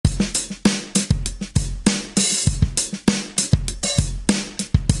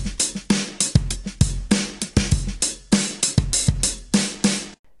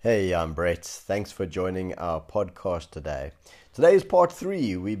Hey, I'm Brett. Thanks for joining our podcast today. Today is part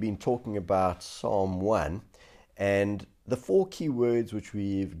 3. We've been talking about Psalm 1 and the 4 key words which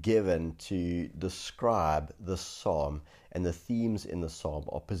we've given to describe the psalm, and the themes in the psalm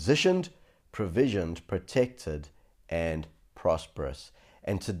are positioned, provisioned, protected, and prosperous.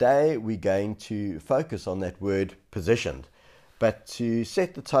 And today we're going to focus on that word positioned. But to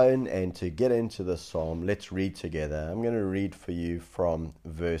set the tone and to get into the psalm, let's read together. I'm going to read for you from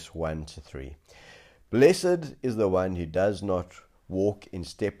verse 1 to 3. Blessed is the one who does not walk in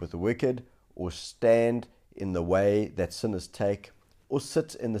step with the wicked, or stand in the way that sinners take, or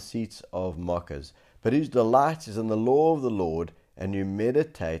sit in the seats of mockers, but whose delight is in the law of the Lord, and who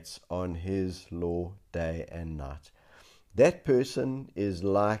meditates on his law day and night. That person is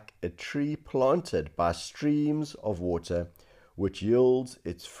like a tree planted by streams of water, which yields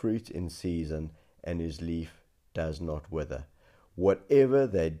its fruit in season, and whose leaf does not wither. Whatever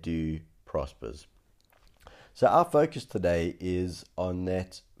they do prospers. So our focus today is on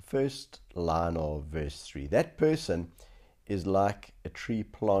that first line of verse 3. That person is like a tree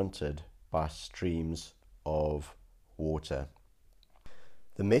planted by streams of water.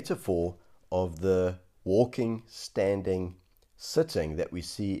 The metaphor of the walking, standing, sitting that we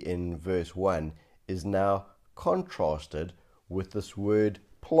see in verse 1 is now contrasted with this word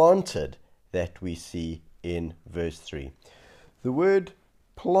planted that we see in verse 3. The word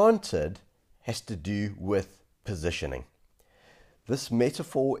planted has to do with positioning. This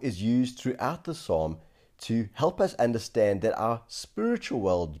metaphor is used throughout the psalm to help us understand that our spiritual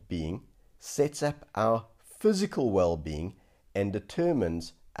well-being sets up our physical well-being and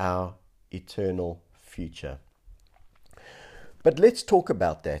determines our eternal future. But let's talk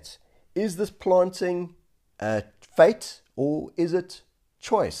about that. Is this planting fate, or is it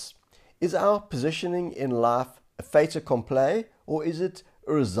choice? Is our positioning in life a fait accompli, or is it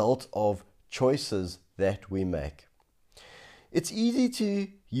a result of choices that we make? It's easy to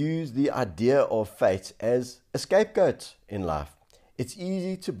use the idea of fate as a scapegoat in life. It's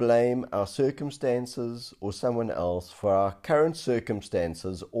easy to blame our circumstances or someone else for our current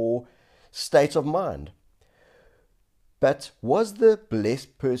circumstances or state of mind. But was the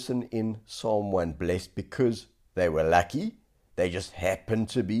blessed person in Psalm 1 blessed because they were lucky? They just happened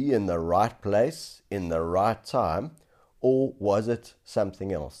to be in the right place, in the right time? Or was it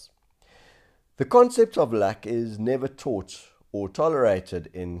something else? The concept of luck is never taught or tolerated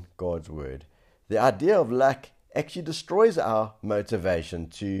in God's Word. The idea of luck actually destroys our motivation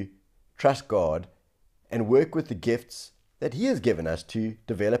to trust God and work with the gifts that He has given us to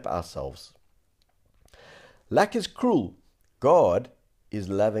develop ourselves. Luck is cruel. God is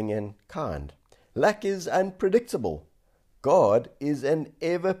loving and kind. Luck is unpredictable. God is an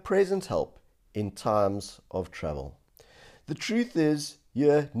ever-present help in times of trouble. The truth is,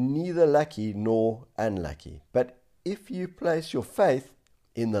 you're neither lucky nor unlucky. But if you place your faith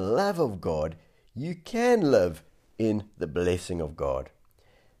in the love of God, you can live in the blessing of God.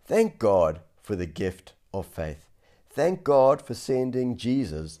 Thank God for the gift of faith. Thank God for sending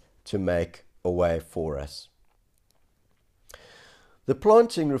Jesus to make a way for us. The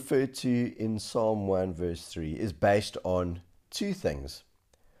planting referred to in Psalm 1 verse 3 is based on two things: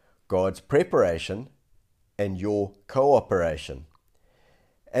 God's preparation and your cooperation.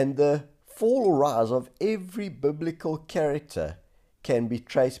 And the fall or rise of every biblical character can be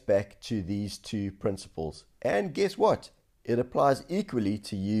traced back to these two principles. And guess what? It applies equally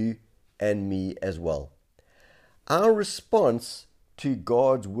to you and me as well. Our response to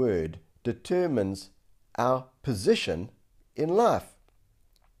God's word determines our position in life.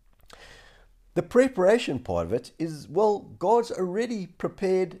 The preparation part of it is, God's already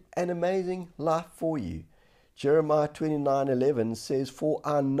prepared an amazing life for you. Jeremiah 29:11 says, "For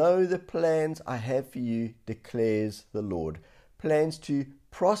I know the plans I have for you, declares the Lord. Plans to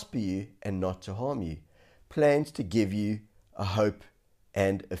prosper you and not to harm you. Plans to give you a hope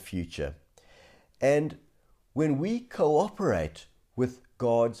and a future." And when we cooperate with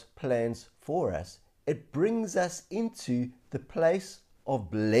God's plans for us, it brings us into the place of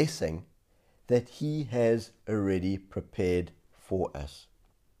blessing that He has already prepared for us.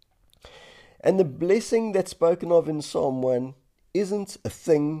 And the blessing that's spoken of in Psalm 1 isn't a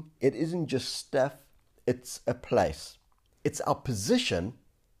thing, it isn't just stuff, it's a place. It's our position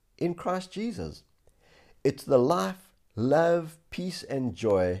in Christ Jesus. It's the life, love, peace, and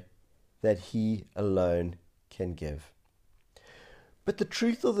joy that He alone can give. But the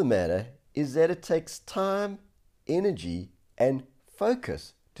truth of the matter is that it takes time, energy, and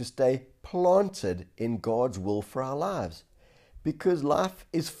focus to stay planted in God's will for our lives. Because life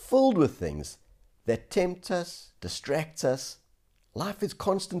is filled with things that tempt us, distract us, Life is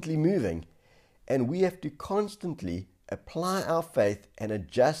constantly moving, and we have to constantly apply our faith and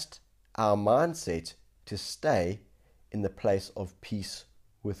adjust our mindset to stay in the place of peace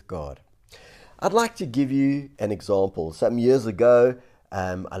with God. I'd like to give you an example. Some years ago,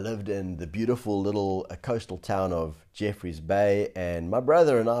 I lived in the beautiful little coastal town of Jeffreys Bay, and my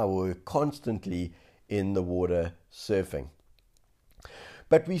brother and I were constantly in the water surfing.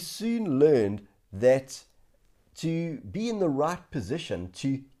 But we soon learned that to be in the right position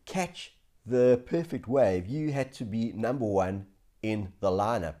to catch the perfect wave, you had to be number one in the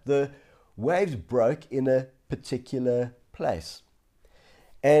lineup. The waves broke in a particular place.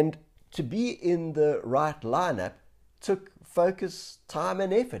 And to be in the right lineup took focus, time,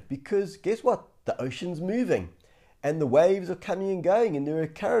 and effort, because guess what? The ocean's moving and the waves are coming and going, and there are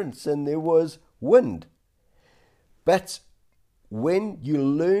currents and there was wind. But when you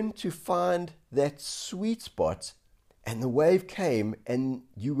learn to find that sweet spot and the wave came and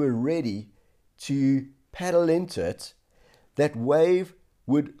you were ready to paddle into it, that wave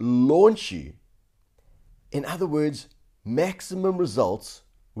would launch you. In other words, maximum results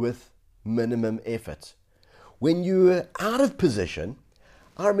with minimum effort. When you were out of position,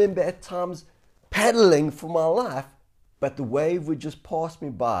 I remember at times paddling for my life, but the wave would just pass me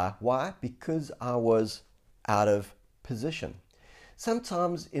by. Why? Because I was out of position.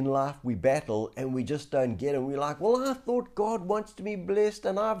 Sometimes in life we battle and we just don't get it. We're like, well, I thought God wants to be blessed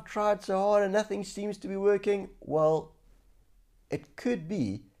and I've tried so hard and nothing seems to be working. Well, it could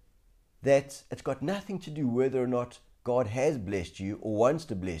be that it's got nothing to do whether or not God has blessed you or wants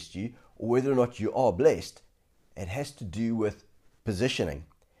to bless you, or whether or not you are blessed. It has to do with positioning.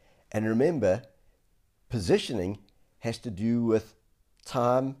 And remember, positioning has to do with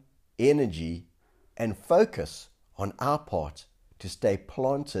time, energy, and focus on our part to stay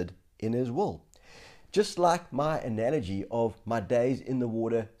planted in His will. Just like my analogy of my days in the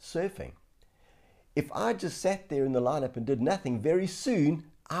water surfing. If I just sat there in the lineup and did nothing, very soon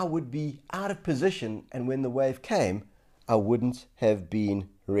I would be out of position, and when the wave came, I wouldn't have been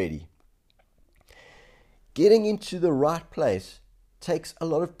ready. Getting into the right place takes a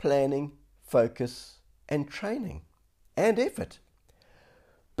lot of planning, focus, and training, and effort.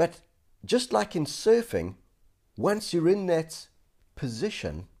 But just like in surfing, once you're in that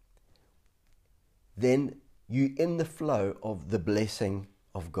position, then you're in the flow of the blessing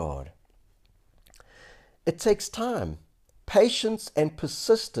of God. It takes time, patience, and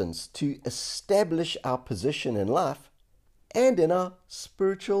persistence to establish our position in life and in our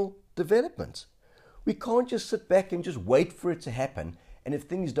spiritual development. We can't just sit back and just wait for it to happen, and if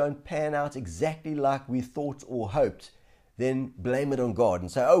things don't pan out exactly like we thought or hoped, then blame it on God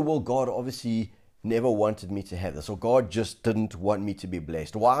and say, oh, well, God obviously never wanted me to have this, or God just didn't want me to be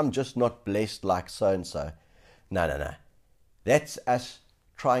blessed, or I'm just not blessed like so-and-so. No. That's us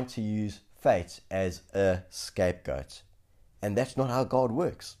trying to use fate as a scapegoat. And that's not how God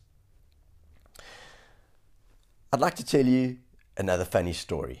works. I'd like to tell you another funny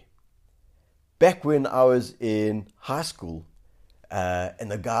story. Back when I was in high school,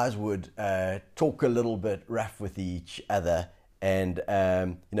 and the guys would talk a little bit rough with each other, and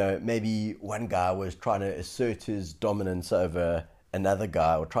maybe one guy was trying to assert his dominance over another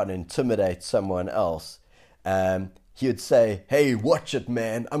guy or trying to intimidate someone else. He would say, hey, watch it,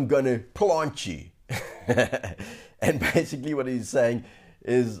 man, I'm going to plant you. And basically what he's saying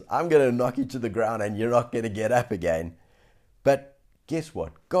is, I'm going to knock you to the ground and you're not going to get up again. But guess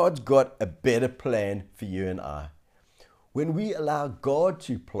what? God's got a better plan for you and I. When we allow God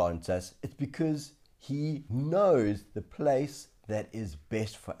to plant us, it's because He knows the place that is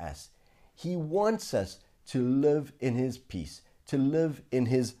best for us. He wants us to live in His peace, to live in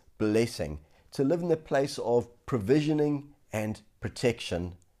His blessing, to live in the place of provisioning and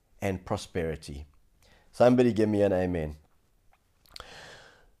protection and prosperity. Somebody give me an amen.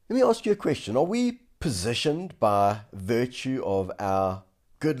 Let me ask you a question. Are we positioned by virtue of our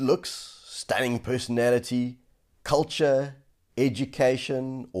good looks, stunning personality, culture,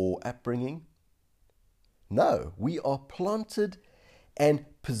 education, or upbringing? No, we are planted and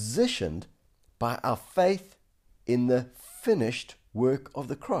positioned by our faith in the finished work of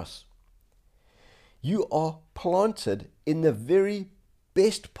the cross. You are planted in the very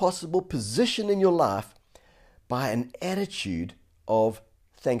best possible position in your life by an attitude of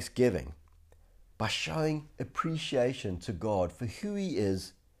thanksgiving, by showing appreciation to God for who He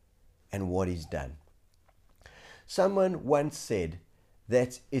is and what He's done. Someone once said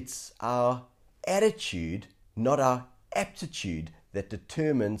that it's our attitude, not our aptitude, that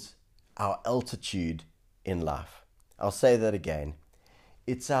determines our altitude in life. I'll say that again.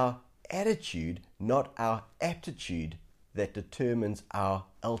 It's our attitude, not our aptitude, that determines our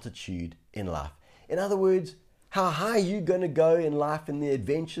altitude in life. In other words, how high you're going to go in life and the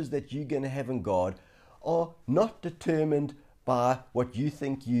adventures that you're going to have in God are not determined by what you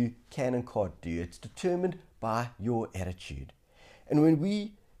think you can and can't do. It's determined by your attitude. And when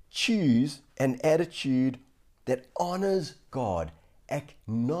we choose an attitude that honors God,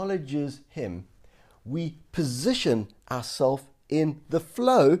 acknowledges Him, we position ourselves in the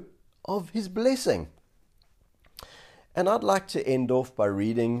flow of His blessing. And I'd like to end off by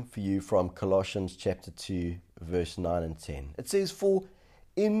reading for you from Colossians chapter 2, verse 9 and 10. It says, "For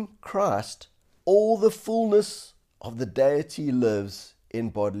in Christ all the fullness of the deity lives in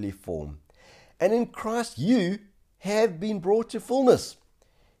bodily form. And in Christ you have been brought to fullness.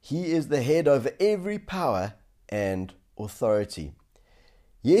 He is the head over every power and authority."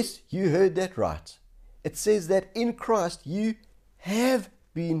 Yes, you heard that right. It says that in Christ you have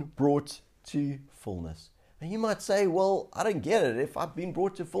been brought to fullness. Now you might say, well, I don't get it. If I've been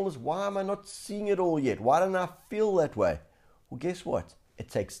brought to fullness, why am I not seeing it all yet? Why don't I feel that way? Well, guess what? It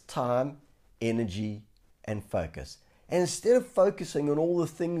takes time, energy, and focus. And instead of focusing on all the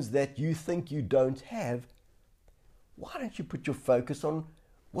things that you think you don't have, why don't you put your focus on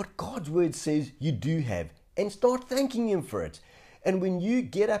what God's word says you do have and start thanking Him for it? And when you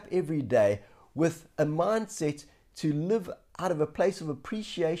get up every day with a mindset to live out of a place of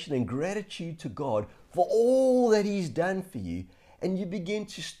appreciation and gratitude to God for all that He's done for you, and you begin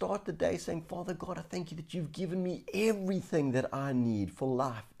to start the day saying, "Father God, I thank you that you've given me everything that I need for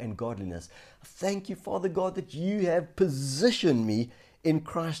life and godliness. I thank you, Father God, that you have positioned me in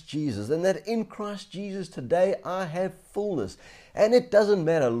Christ Jesus, and that in Christ Jesus today I have fullness. And it doesn't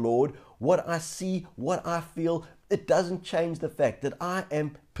matter, Lord, what I see, what I feel. It doesn't change the fact that I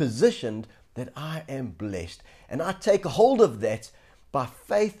am positioned, that I am blessed. And I take hold of that by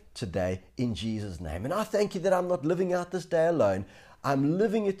faith today in Jesus' name. And I thank you that I'm not living out this day alone. I'm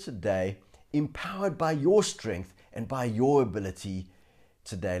living it today, empowered by your strength and by your ability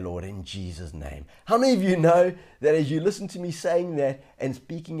today, Lord, in Jesus' name." How many of you know that as you listen to me saying that and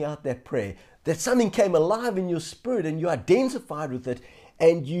speaking out that prayer, that something came alive in your spirit and you identified with it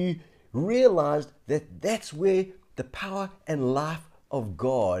and you realized that that's where the power and life of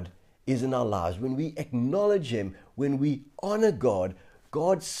God is in our lives? When we acknowledge Him, when we honor God,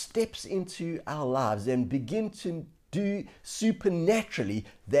 God steps into our lives and begin to do supernaturally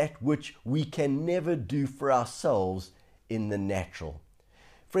that which we can never do for ourselves in the natural.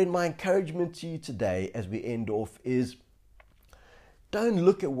 Friend, my encouragement to you today as we end off is, don't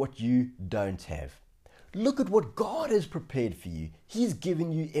look at what you don't have. Look at what God has prepared for you. He's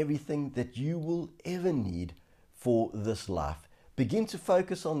given you everything that you will ever need for this life. Begin to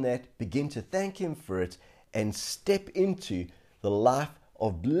focus on that, begin to thank Him for it, and step into the life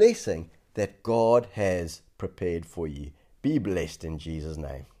of blessing that God has prepared for you. Be blessed in Jesus'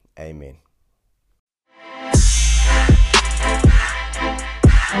 name. Amen.